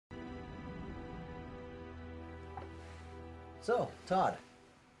So, Todd,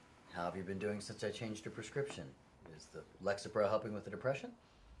 how have you been doing since I changed your prescription? Is the Lexapro helping with the depression?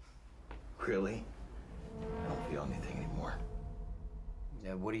 Really? I don't feel anything anymore.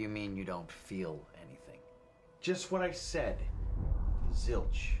 What do you mean you don't feel anything? Just what I said.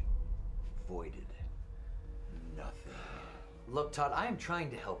 Zilch. Voided. Nothing. Look, Todd, I am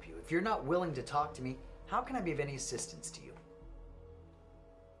trying to help you. If you're not willing to talk to me, how can I be of any assistance to you?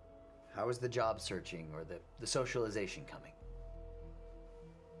 How is the job searching or the socialization coming?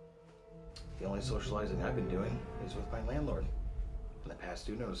 The only socializing I've been doing is with my landlord. And the past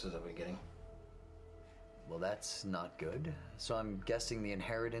due notices I've been getting. Well, that's not good. So I'm guessing the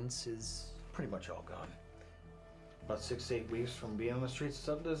inheritance is... Pretty much all gone. About 6 to 8 weeks from being on the streets,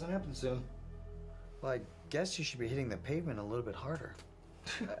 something doesn't happen soon. Well, I guess you should be hitting the pavement a little bit harder.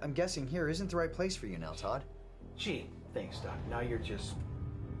 I'm guessing here isn't the right place for you now, Todd. Gee, thanks, Doc. Now you're just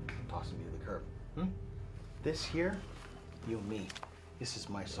tossing me to the curb. This here, you and me, this is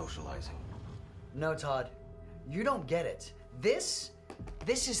my socializing. No, Todd, you don't get it. This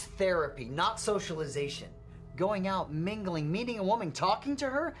is therapy, not socialization. Going out, mingling, meeting a woman, talking to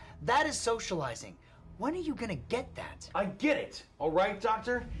her, that is socializing. When are you gonna get that? I get it, all right,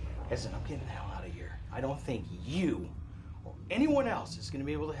 Doctor? As in, I'm getting the hell out of here. I don't think you or anyone else is gonna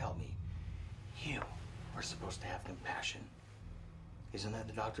be able to help me. You are supposed to have compassion. Isn't that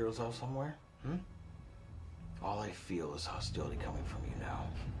the doctor was off somewhere? All I feel is hostility coming from you now.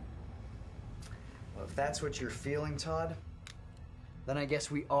 Well, if that's what you're feeling, Todd, then I guess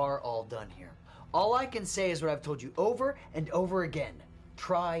we are all done here. All I can say is what I've told you over and over again.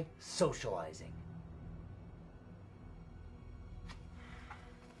 Try socializing.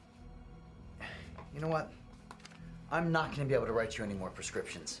 You know what? I'm not going to be able to write you any more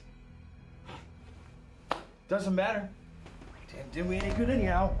prescriptions. Doesn't matter. Didn't do me any good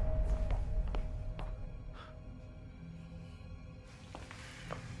anyhow.